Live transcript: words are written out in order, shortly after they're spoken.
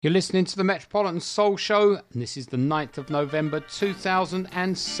You're listening to the Metropolitan Soul Show, and this is the 9th of November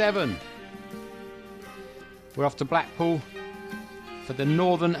 2007. We're off to Blackpool for the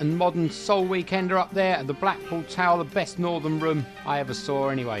Northern and Modern Soul Weekender up there at the Blackpool Tower, the best Northern room I ever saw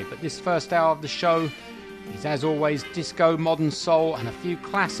anyway. But this first hour of the show is, as always, disco, modern soul, and a few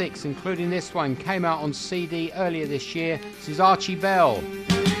classics, including this one, came out on CD earlier this year. This is Archie Bell.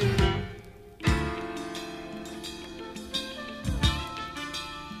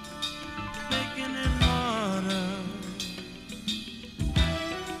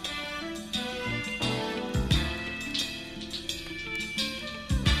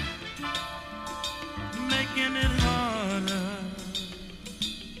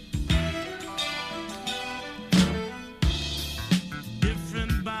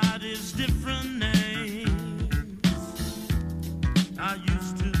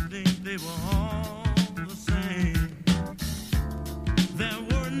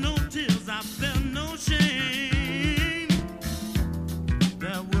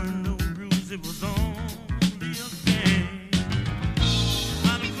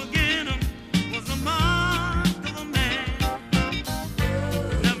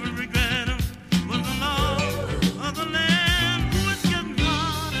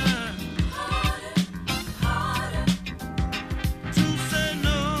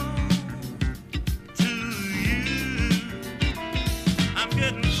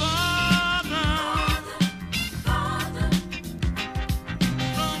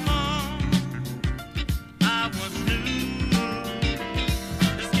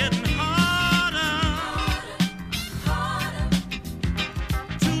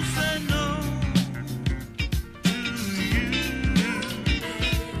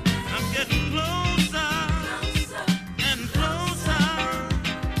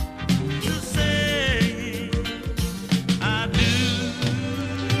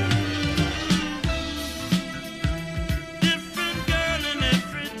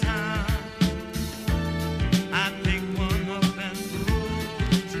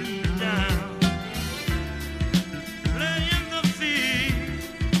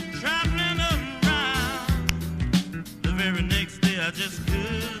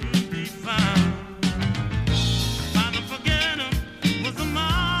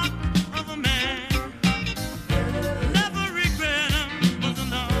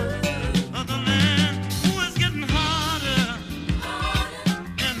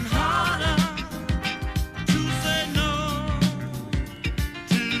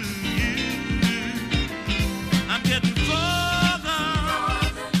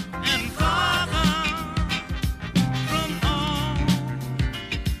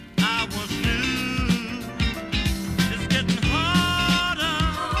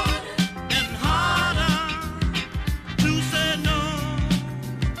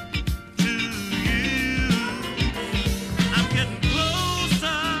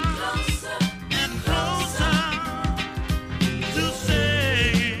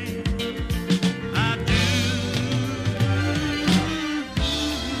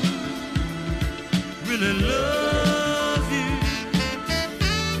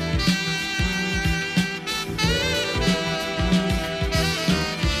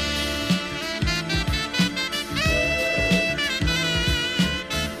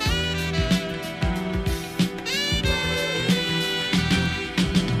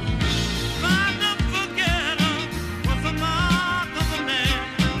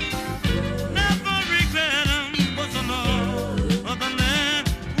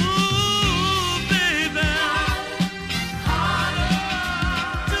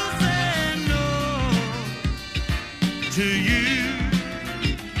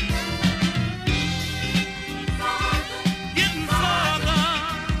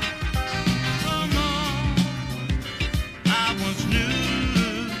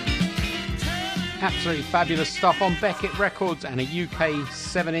 Absolutely fabulous stuff on Beckett Records and a UK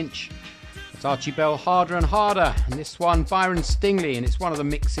 7-inch. It's Archie Bell, Harder and Harder, and this one Byron Stingley, and it's one of the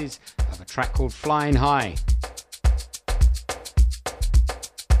mixes of a track called Flying High.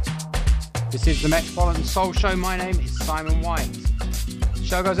 This is the Metropolitan Soul Show. My name is Simon White. The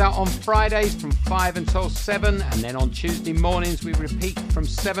show goes out on Fridays from 5 until 7, and then on Tuesday mornings we repeat from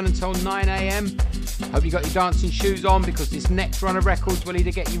 7 until 9 a.m. Hope you got your dancing shoes on, because this next run of records will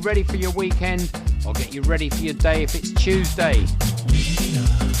either get you ready for your weekend or get you ready for your day if it's Tuesday.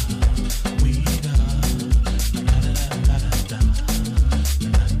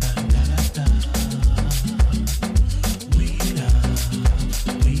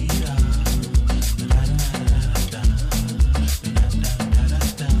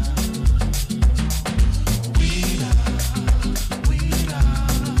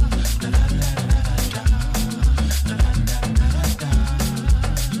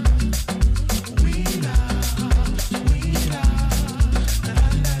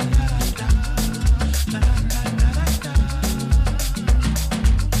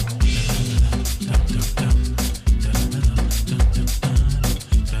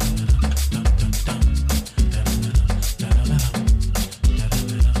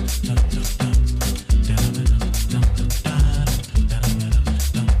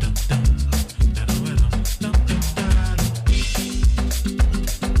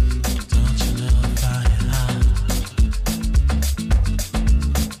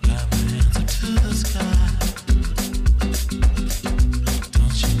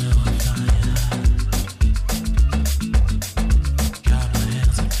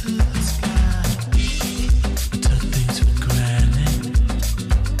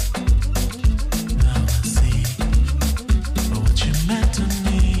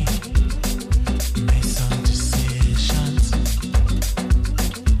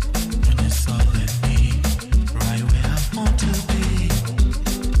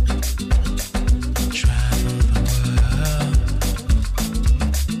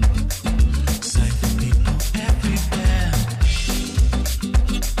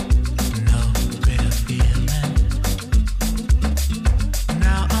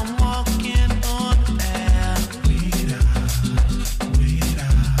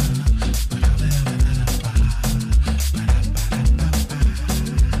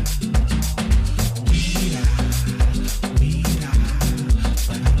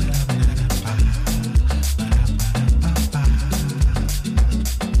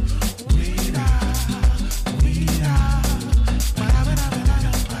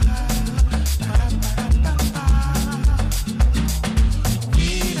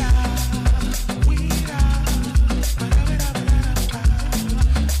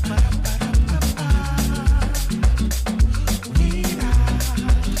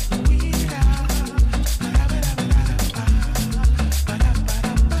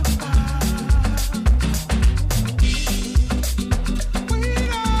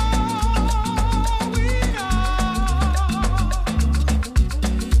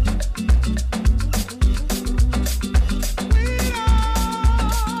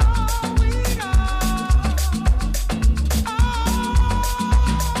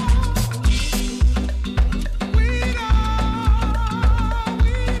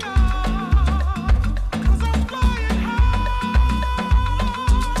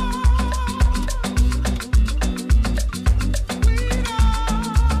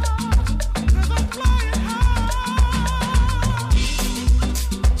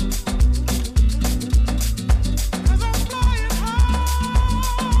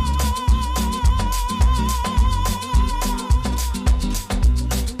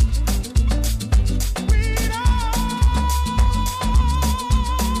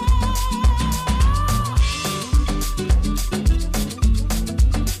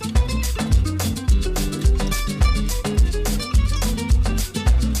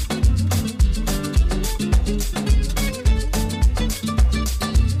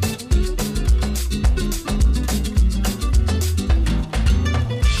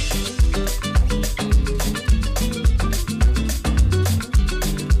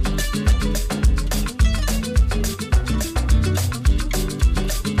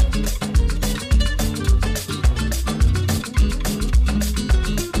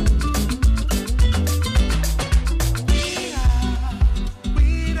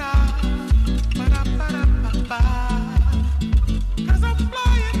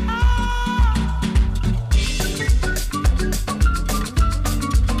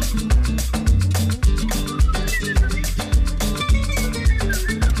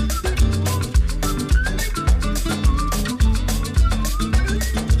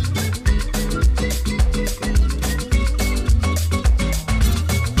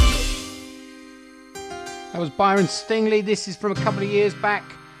 Byron Stingley. This is from a couple of years back.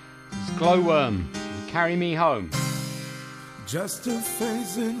 It's Glowworm. Carry Me Home. Just a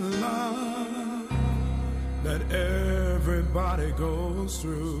phase in love that everybody goes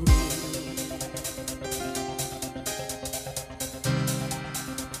through.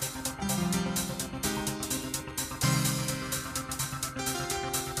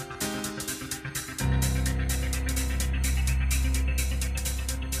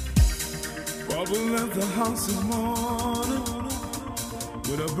 Bubba left the house this morning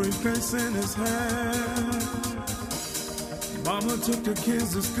with a briefcase in his hand. Mama took the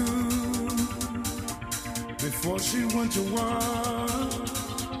kids to school before she went to work.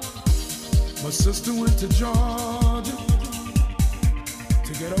 My sister went to Georgia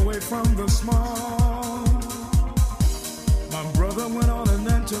to get away from the smog. My brother went on an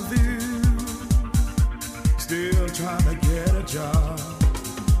interview, still trying to get a job.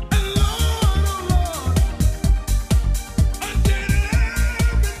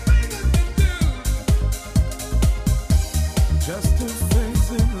 Just a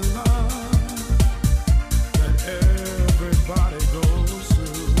phase in love that everybody goes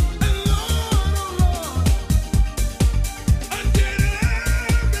through. And Lord, oh Lord, I did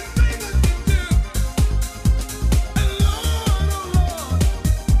everything I could do. And Lord, oh Lord,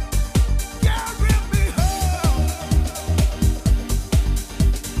 carry me home.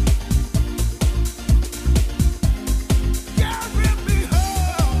 Carry me home.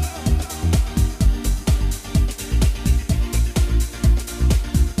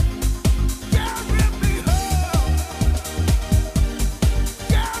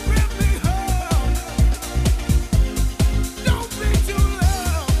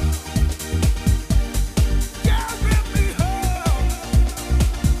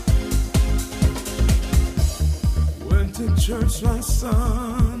 Church last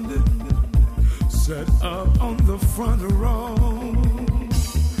Sunday, set up on the front row.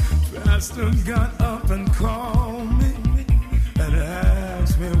 Pastor got up and called me and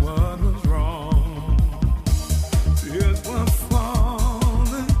asked me what was wrong. Tears were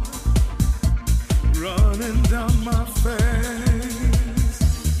falling, running down my face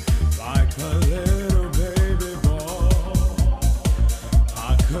like a little baby boy.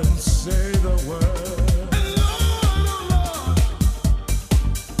 I couldn't say the word.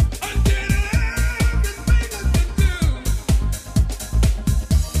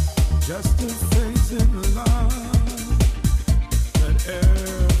 Just a phase in love that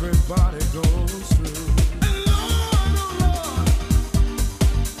everybody goes through. And Lord, oh Lord,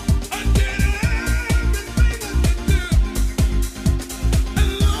 I did everything I could do.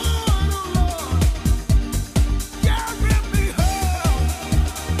 And Lord, oh Lord, carry me home.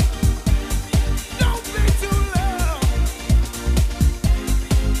 Don't be too loud.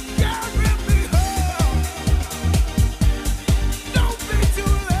 Carry me home. Don't be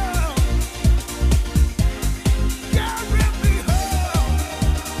too loud. Carry me home.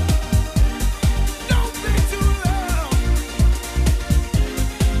 Don't be too loud.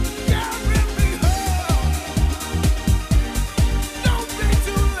 Carry me home. Don't be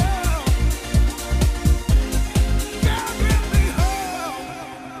too loud. Carry me home.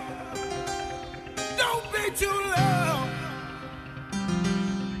 Don't be too loud.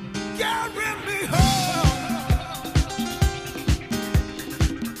 Carry me home.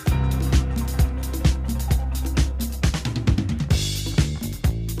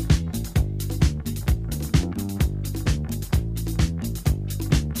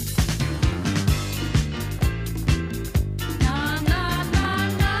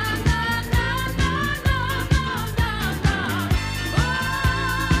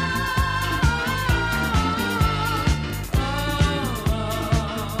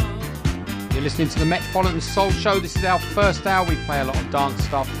 You're listening to the Metropolitan Soul Show. This is our first hour. We play a lot of dance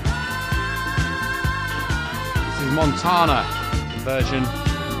stuff. This is Montana version.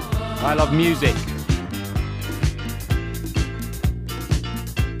 I Love Music.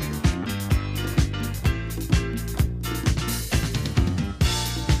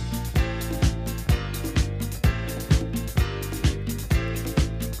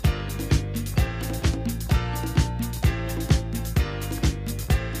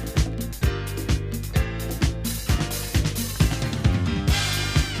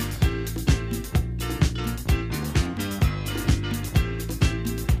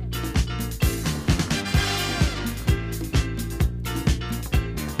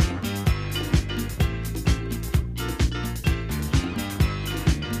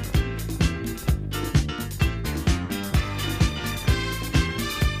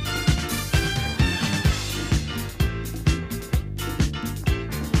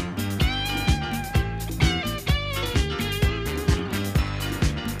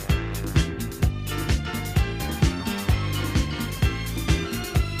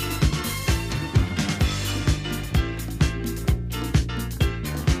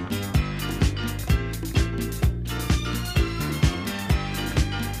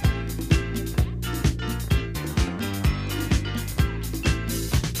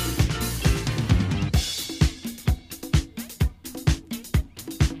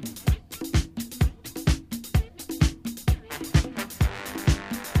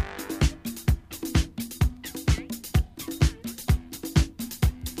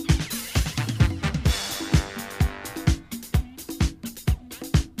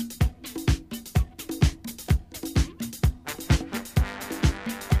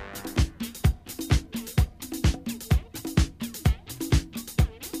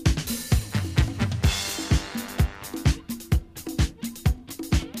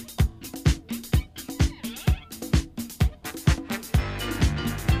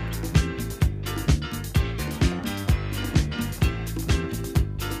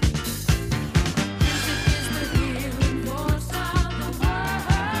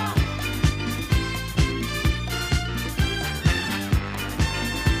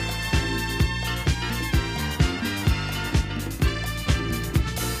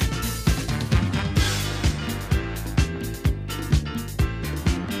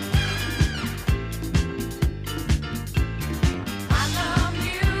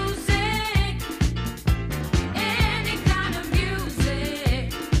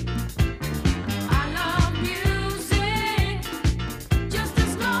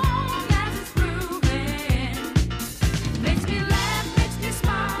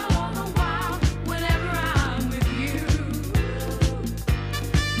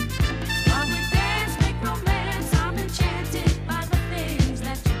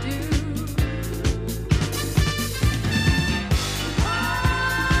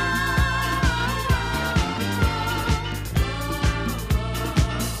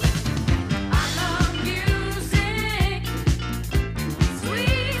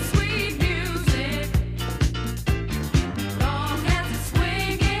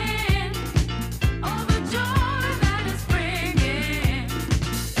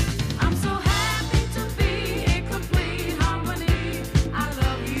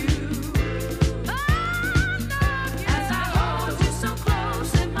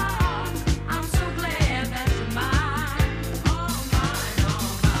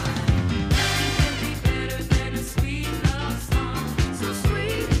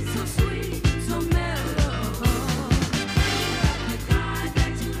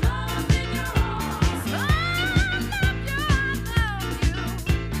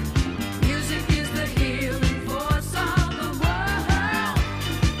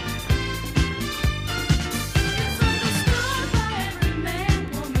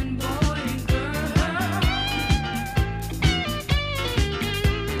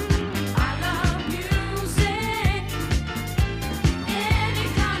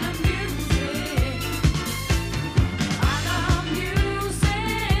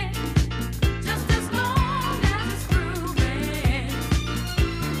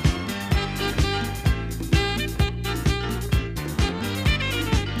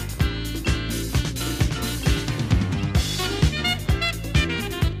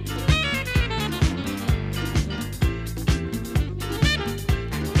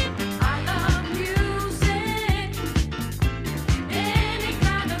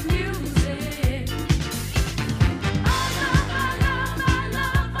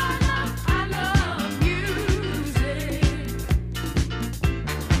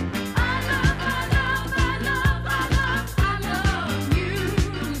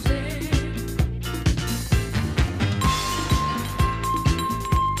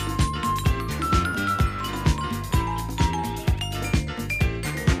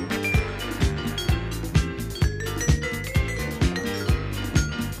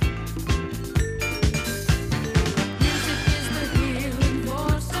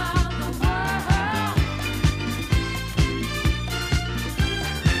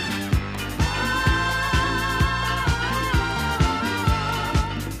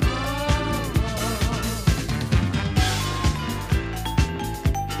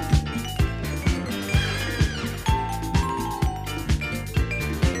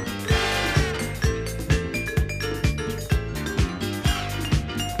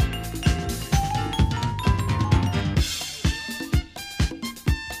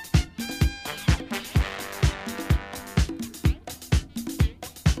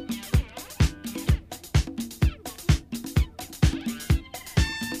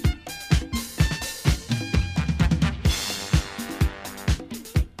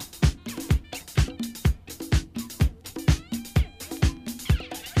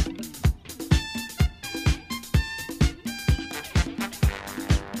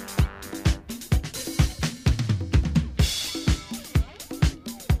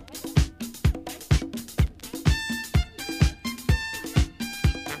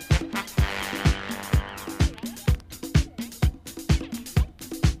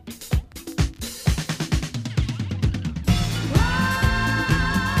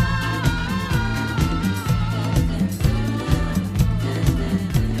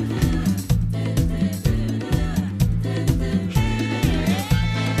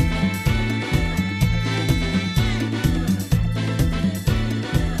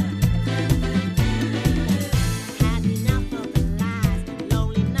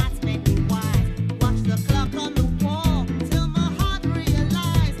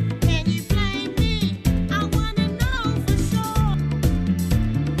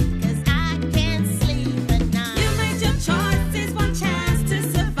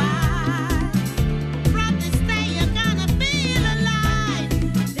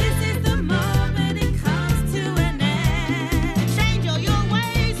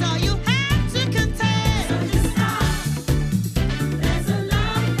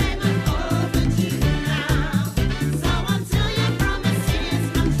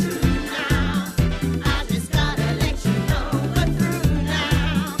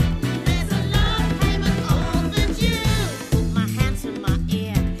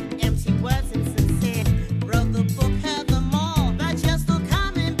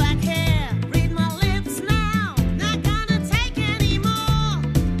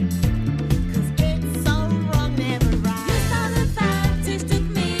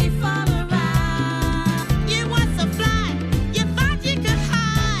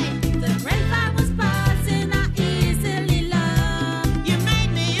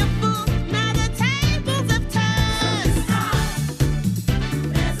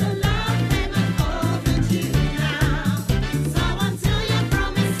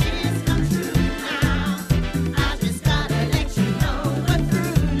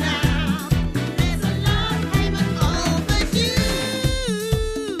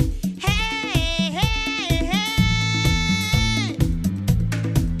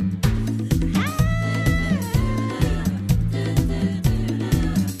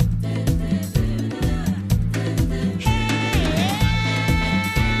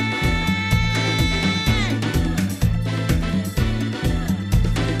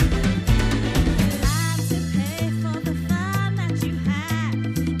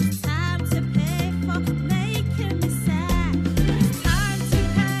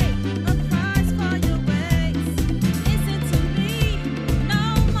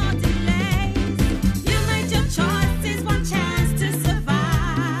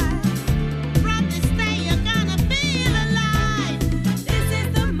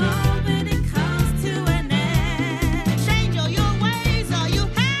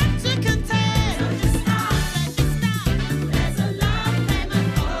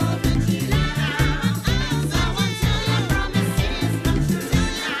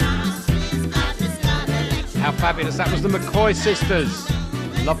 fabulous. That was the McCoy Sisters.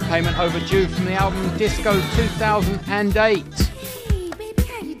 Love Payment Overdue from the album Disco 2008. Hey, baby,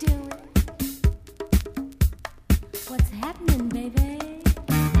 how you doing? What's happening, baby?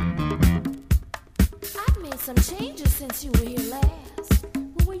 I've made some changes since you were here last.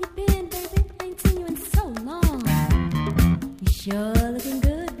 Well, where you been, baby? I ain't seen you in so long. You sure looking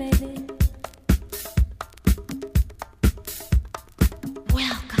good, baby.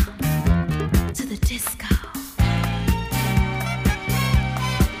 Welcome to the disco.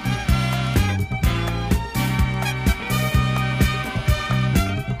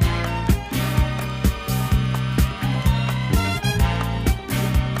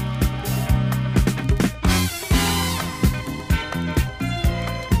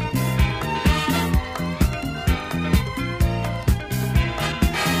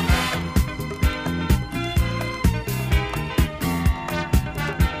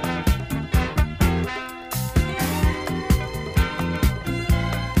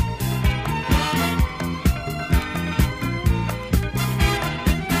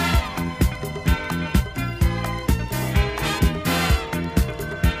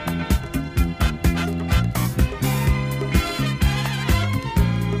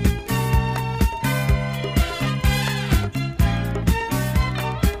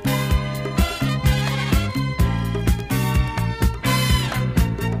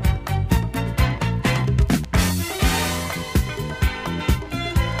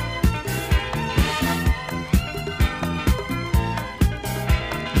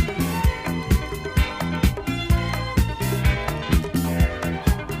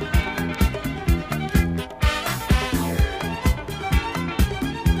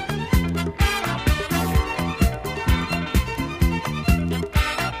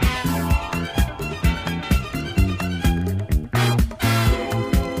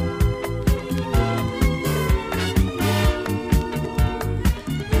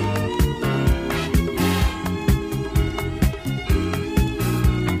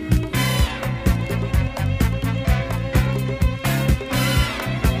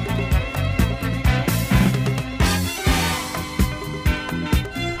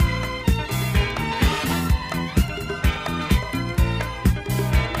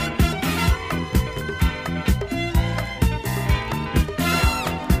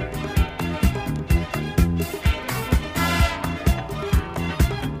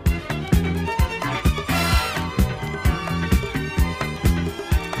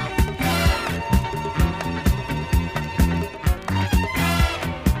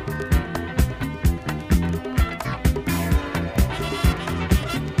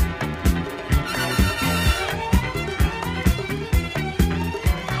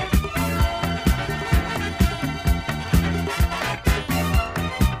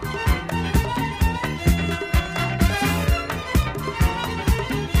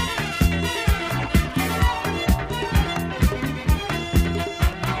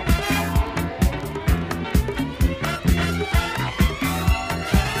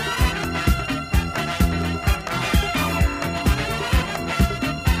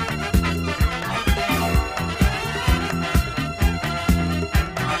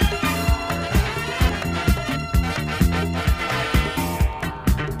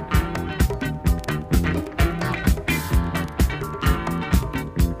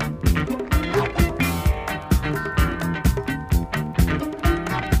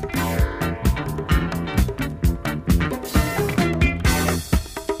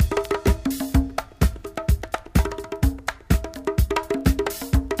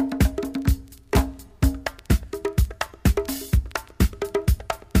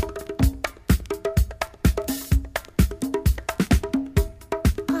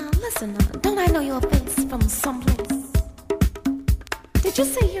 Don't I know your face from someplace? Did you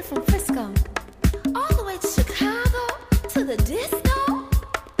say you're from Frisco? All the way to Chicago? To the disco?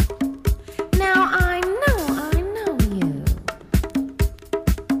 Now I know you.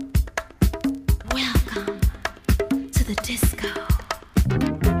 Welcome to the disco.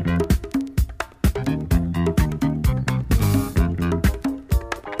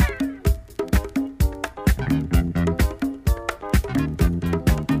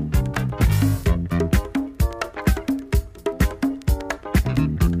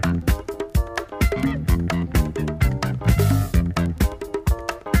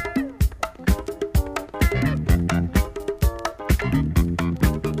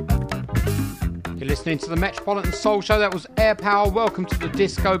 Listening to the Metropolitan Soul Show. That was Air Power, Welcome to the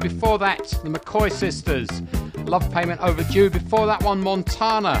Disco. Before that, the McCoy Sisters, Love Payment Overdue. Before that one,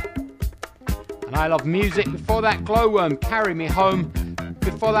 Montana, and I Love Music. Before that, Glowworm, Carry Me Home.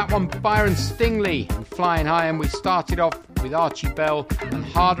 Before that one, Byron Stingley and Flying High, and we started off with Archie Bell and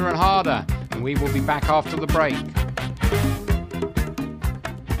Harder and Harder, and we will be back after the break.